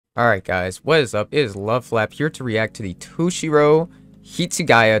Alright guys, what is up? It is LoveFlappy here to react to the Toshiro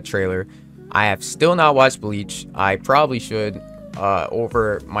Hitsugaya trailer. I have still not watched Bleach. I probably should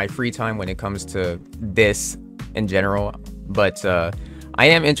over my free time when it comes to this in general. But I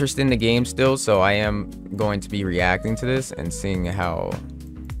am interested in the game still, so I am going to be reacting to this and seeing how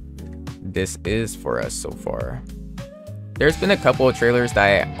this is for us so far. There's been a couple of trailers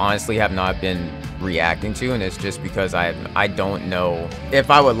that I honestly have not been reacting to, and it's just because I don't know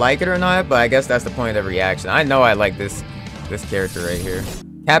if I would like it or not, but I guess that's the point of the reaction. I know I like this character right here.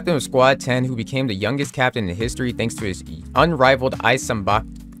 Captain of Squad 10, who became the youngest captain in history thanks to his unrivaled Ice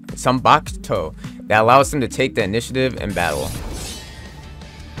Sambakto that allows him to take the initiative in battle.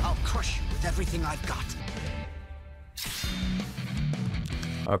 I'll crush you with everything I've got.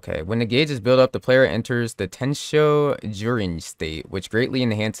 Okay, when the gauge is built up, the player enters the Tensho Jurin state, which greatly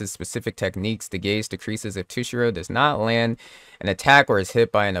enhances specific techniques. The gauge decreases if Toshiro does not land an attack or is hit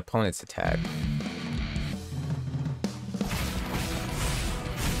by an opponent's attack.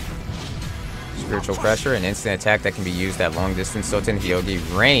 Spiritual pressure, an instant attack that can be used at long distance. Soten Hyogi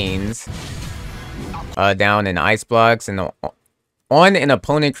rains down in ice blocks and on an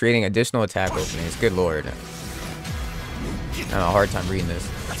opponent, creating additional attack openings. Good lord. I have a hard time reading this.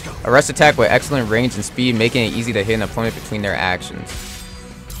 A rush attack with excellent range and speed, making it easy to hit an opponent between their actions.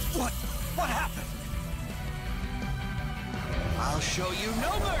 What happened? I'll show you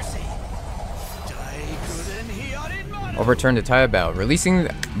no mercy. Overturn the tie battle, releasing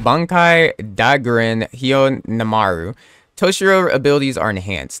Bankai Daguren Hyo Namaru. Toshiro abilities are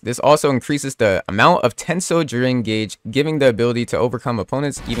enhanced. This also increases the amount of Tenso Jurin gauge, giving the ability to overcome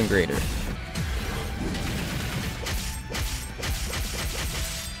opponents even greater.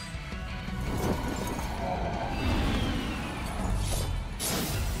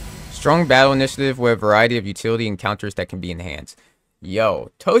 Strong battle initiative with a variety of utility encounters that can be enhanced.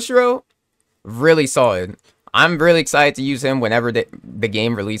 Yo, Toshiro, really solid. I'm really excited to use him whenever the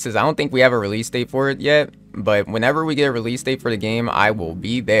game releases. I don't think we have a release date for it yet, but whenever we get a release date for the game, I will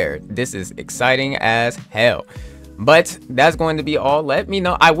be there. This is exciting as hell. But that's going to be all. Let me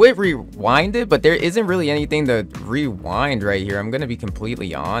know. I would rewind it, but there isn't really anything to rewind right here. I'm going to be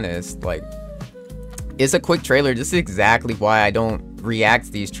completely honest. Like, it's a quick trailer. This is exactly why I don't react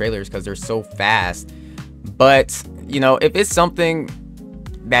to these trailers, because they're so fast. But you know, if it's something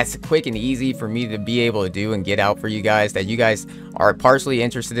that's quick and easy for me to be able to do and get out for you guys, that you guys are partially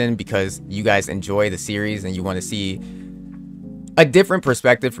interested in because you guys enjoy the series and you want to see a different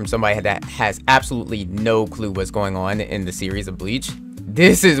perspective from somebody that has absolutely no clue what's going on in the series of Bleach,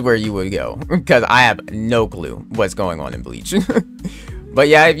 this is where you would go, because I have no clue what's going on in Bleach. But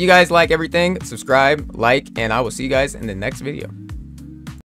yeah, if you guys like everything, subscribe, like, and I will see you guys in the next video.